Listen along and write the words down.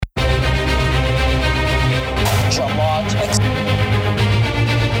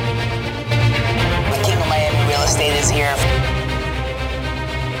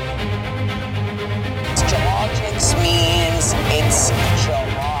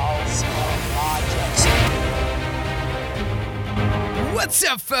What's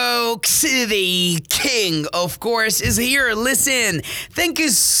up, folks? The king, of course, is here. Listen, thank you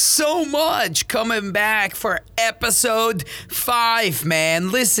so much coming back for episode 5, man.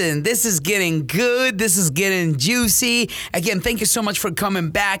 Listen, this is getting good. This is getting juicy. Again, thank you so much for coming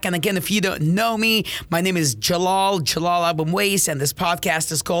back. And again, if you don't know me, my name is Jalal Abumwais, and this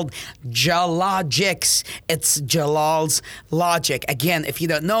podcast is called Jalogics. It's Jalal's Logic. Again, if you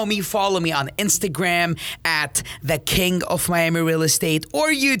don't know me, follow me on Instagram at The King of Miami Real Estate, or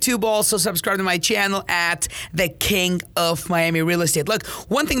YouTube. Also subscribe to my channel at The King of Miami Real Estate. Look,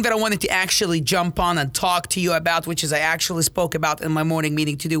 one thing that I wanted to actually jump on and talk to you about, which is I actually spoke about in my morning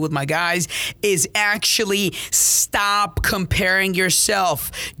meeting to do with my guys, is actually stop comparing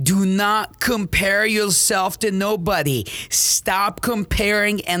yourself. Do not compare yourself to nobody. Stop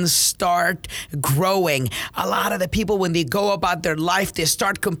comparing and start growing. A lot of the people, when they go about their life, they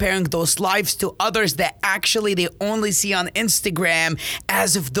start comparing those lives to others that actually they only see on Instagram,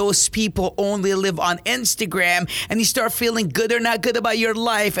 as if those people only live on Instagram, and you start feeling good or not good about your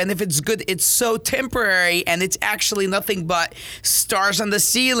life. And if it's good, it's so temporary, and it's actually nothing but stars on the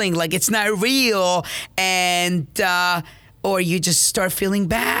ceiling, like it's not real, and or you just start feeling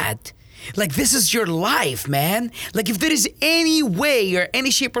bad. Like, this is your life, man. Like, if there is any way or any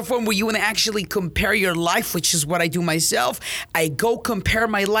shape or form where you want to actually compare your life, which is what I do myself, I go compare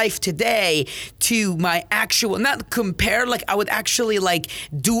my life today to my actual, not compare, like I would actually like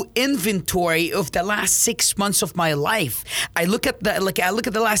do inventory of the last 6 months of my life. I look at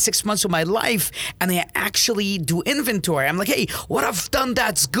the last 6 months of my life, and I actually do inventory. I'm like, hey, what I've done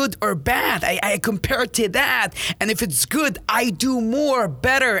that's good or bad, I compare it to that. And if it's good, I do more,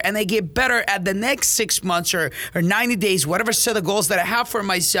 better, and I get better at the next 6 months or 90 days, whatever set of goals that I have for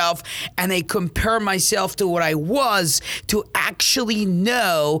myself, and I compare myself to what I was to actually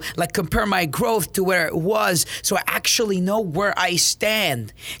know, like compare my growth to where it was, so I actually know where I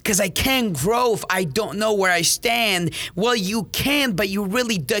stand. Because I can't grow if I don't know where I stand. Well, you can, but you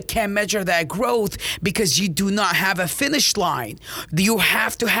really can't measure that growth because you do not have a finish line. You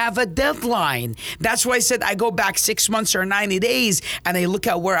have to have a deadline. That's why I said I go back 6 months or 90 days, and I look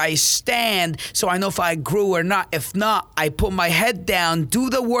at where I stand, so I know if I grew or not. If not, I put my head down,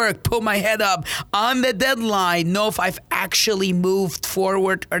 do the work, put my head up on the deadline, know if I've actually moved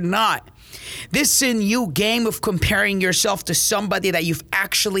forward or not. This new game of comparing yourself to somebody that you've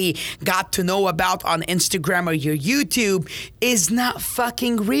actually got to know about on Instagram or your YouTube is not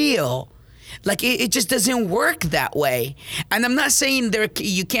fucking real. Like, it just doesn't work that way. And I'm not saying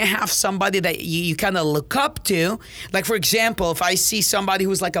you can't have somebody that you kind of look up to. Like, for example, if I see somebody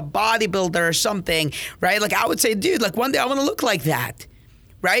who's like a bodybuilder or something, right? Like, I would say, dude, like one day I want to look like that,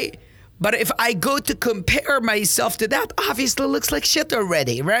 right? But if I go to compare myself to that, obviously it looks like shit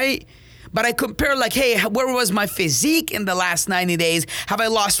already, right? But I compare like, hey, where was my physique in the last 90 days? Have I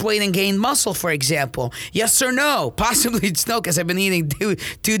lost weight and gained muscle, for example? Yes or no? Possibly it's no, because I've been eating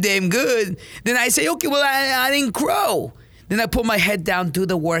too damn good. Then I say, okay, well, I didn't grow. Then I put my head down, do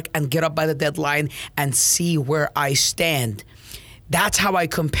the work, and get up by the deadline and see where I stand. That's how I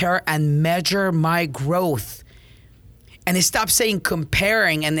compare and measure my growth. And they stop saying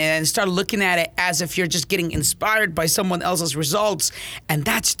comparing and then start looking at it as if you're just getting inspired by someone else's results. And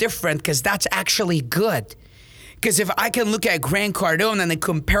that's different, because that's actually good. Because if I can look at Grant Cardone and then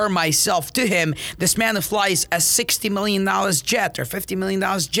compare myself to him, this man who flies a $60 million jet or $50 million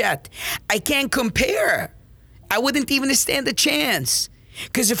jet, I can't compare. I wouldn't even stand a chance.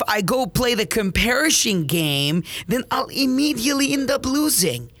 Because if I go play the comparison game, then I'll immediately end up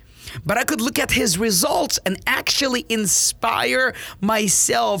losing. But I could look at his results and actually inspire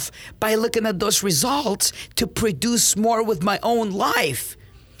myself by looking at those results to produce more with my own life.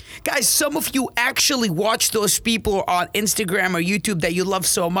 Guys, some of you actually watch those people on Instagram or YouTube that you love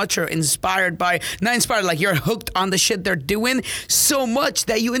so much or inspired by, not inspired, like you're hooked on the shit they're doing so much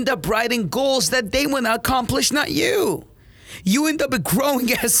that you end up writing goals that they want to accomplish, not you. You end up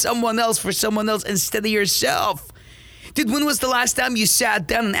growing as someone else for someone else instead of yourself. Dude, when was the last time you sat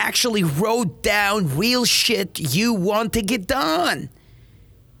down and actually wrote down real shit you want to get done?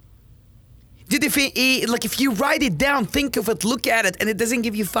 Dude, if you write it down, think of it, look at it, and it doesn't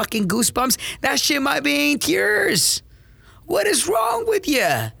give you fucking goosebumps, that shit might be ain't yours. What is wrong with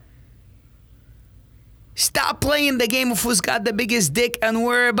you? Stop playing the game of who's got the biggest dick and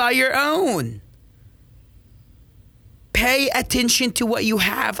worry about your own. Pay attention to what you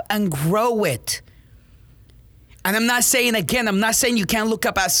have and grow it. And I'm not saying you can't look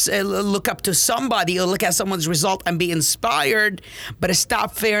up to somebody or look at someone's result and be inspired, but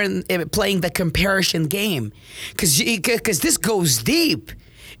stop playing the comparison game, because this goes deep.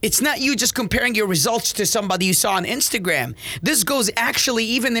 It's not you just comparing your results to somebody you saw on Instagram. This goes actually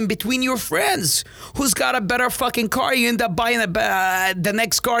even in between your friends. Who's got a better fucking car? You end up buying the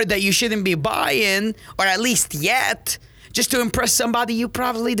next car that you shouldn't be buying, or at least yet, just to impress somebody you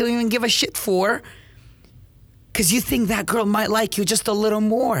probably don't even give a shit for. Because you think that girl might like you just a little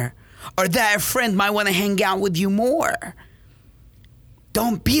more. Or that friend might want to hang out with you more.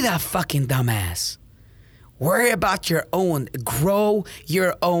 Don't be that fucking dumbass. Worry about your own. Grow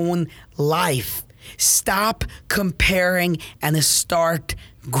your own life. Stop comparing and start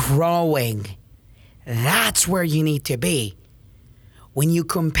growing. That's where you need to be. When you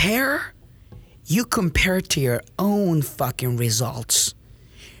compare to your own fucking results.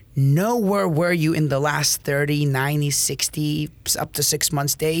 Know where were you in the last 30, 90, 60, up to 6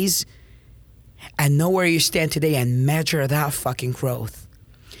 months days, and know where you stand today and measure that fucking growth.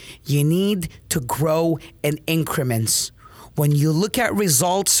 You need to grow in increments. When you look at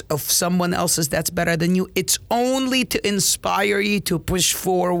results of someone else's that's better than you, it's only to inspire you to push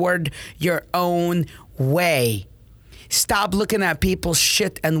forward your own way. Stop looking at people's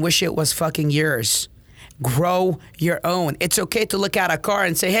shit and wish it was fucking yours. Grow your own. It's okay to look at a car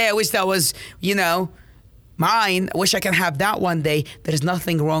and say, hey, I wish that was, mine. I wish I can have that one day. There's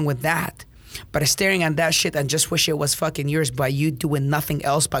nothing wrong with that. But staring at that shit and just wish it was fucking yours by you doing nothing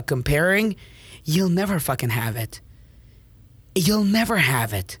else but comparing, you'll never fucking have it. You'll never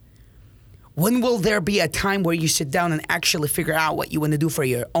have it. When will there be a time where you sit down and actually figure out what you want to do for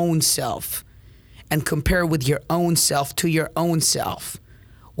your own self and compare with your own self to your own self?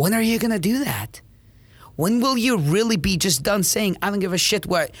 When are you going to do that? When will you really be just done saying, I don't give a shit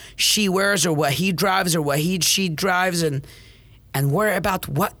what she wears or what he drives or what she drives, and worry about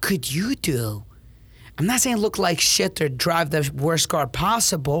what could you do? I'm not saying look like shit or drive the worst car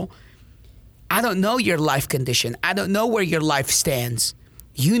possible. I don't know your life condition. I don't know where your life stands.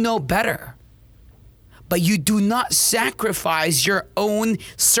 You know better. But you do not sacrifice your own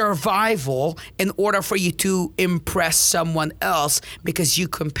survival in order for you to impress someone else because you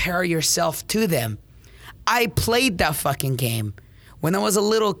compare yourself to them. I played that fucking game. When I was a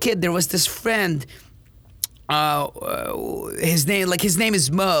little kid, there was this friend, his name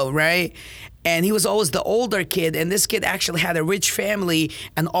is Mo, right? And he was always the older kid, and this kid actually had a rich family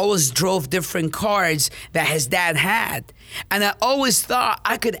and always drove different cars that his dad had. And I always thought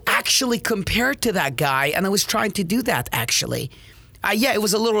I could actually compare to that guy, and I was trying to do that actually. It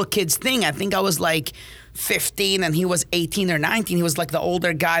was a little kid's thing. I think I was like 15 and he was 18 or 19. He was like the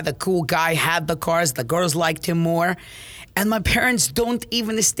older guy, the cool guy, had the cars, the girls liked him more. And my parents don't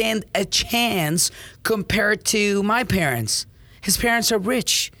even stand a chance compared to my parents. His parents are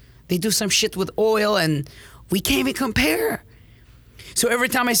rich. They do some shit with oil and we can't even compare. So every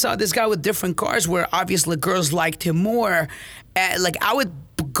time I saw this guy with different cars where obviously girls liked him more, I would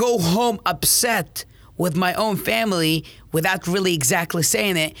go home upset with my own family without really exactly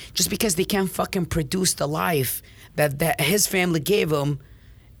saying it, just because they can't fucking produce the life that his family gave him,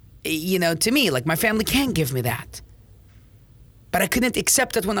 to me. Like, my family can't give me that. But I couldn't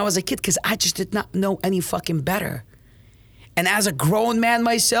accept it when I was a kid because I just did not know any fucking better. And as a grown man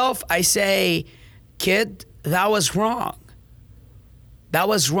myself, I say, kid, that was wrong. That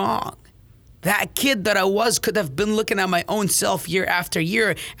was wrong. That kid that I was could have been looking at my own self year after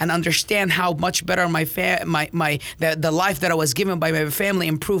year and understand how much better the life that I was given by my family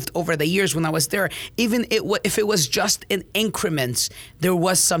improved over the years when I was there. Even if it was just in increments, there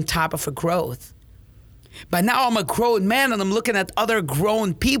was some type of a growth. But now I'm a grown man and I'm looking at other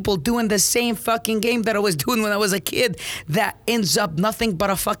grown people doing the same fucking game that I was doing when I was a kid. That ends up nothing but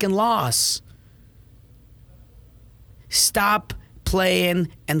a fucking loss. Stop playing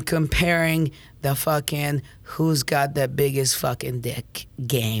and comparing the fucking who's got the biggest fucking dick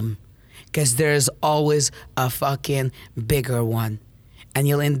game. Because there's always a fucking bigger one. And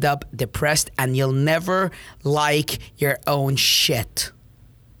you'll end up depressed and you'll never like your own shit.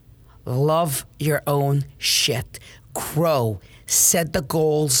 Love your own shit. Grow. Set the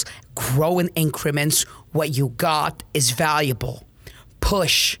goals. Grow in increments. What you got is valuable.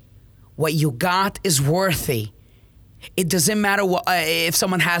 Push. What you got is worthy. It doesn't matter if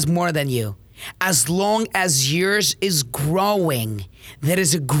someone has more than you. As long as yours is growing, there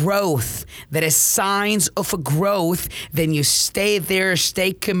is a growth, there is signs of a growth, then you stay there,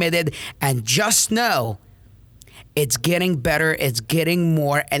 stay committed, and just know it's getting better, it's getting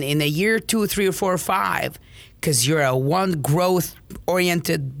more, and in a year, 2, 3, 4, 5, because you're a one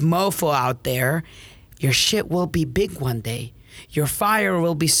growth-oriented mofo out there, your shit will be big one day. Your fire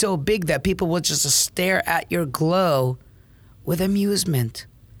will be so big that people will just stare at your glow with amusement.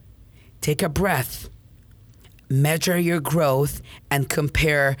 Take a breath. measure your growth and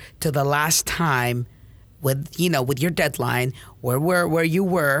compare to the last time with your deadline, where you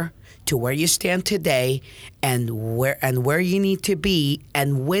were to where you stand today, and where you need to be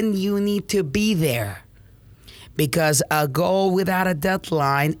and when you need to be there. Because a goal without a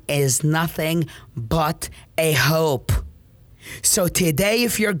deadline is nothing but a hope. So today,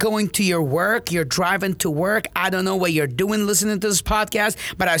 if you're going to your work, you're driving to work, I don't know what you're doing listening to this podcast,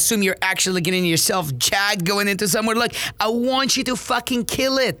 but I assume you're actually getting yourself jacked going into somewhere. Look, I want you to fucking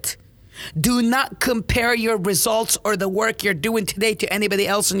kill it. Do not compare your results or the work you're doing today to anybody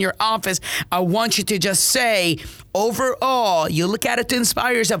else in your office. I want you to just say, overall, you look at it to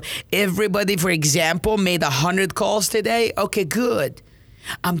inspire yourself. Everybody, for example, made 100 calls today. Okay, good.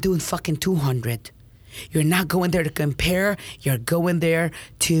 I'm doing fucking 200. You're not going there to compare. You're going there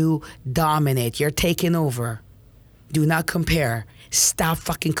to dominate. You're taking over. Do not compare. Stop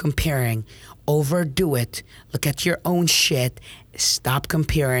fucking comparing. Overdo it. Look at your own shit. Stop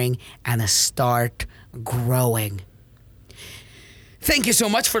comparing and start growing. Thank you so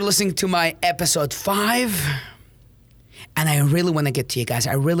much for listening to my episode 5. And I really want to get to you guys.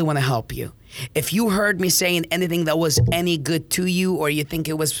 I really want to help you. If you heard me saying anything that was any good to you, or you think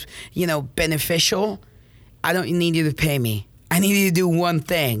it was, beneficial, I don't need you to pay me. I need you to do one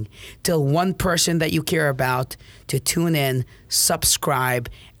thing. Tell one person that you care about to tune in, subscribe,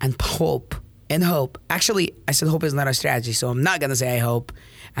 and hope. And hope. Actually, I said hope is not a strategy, so I'm not going to say I hope.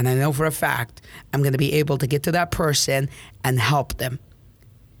 And I know for a fact I'm going to be able to get to that person and help them.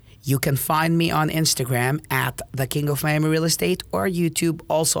 You can find me on Instagram at The King of Miami Real Estate, or YouTube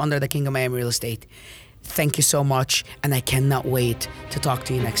also under The King of Miami Real Estate. Thank you so much, and I cannot wait to talk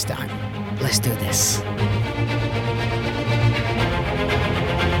to you next time. Let's do this.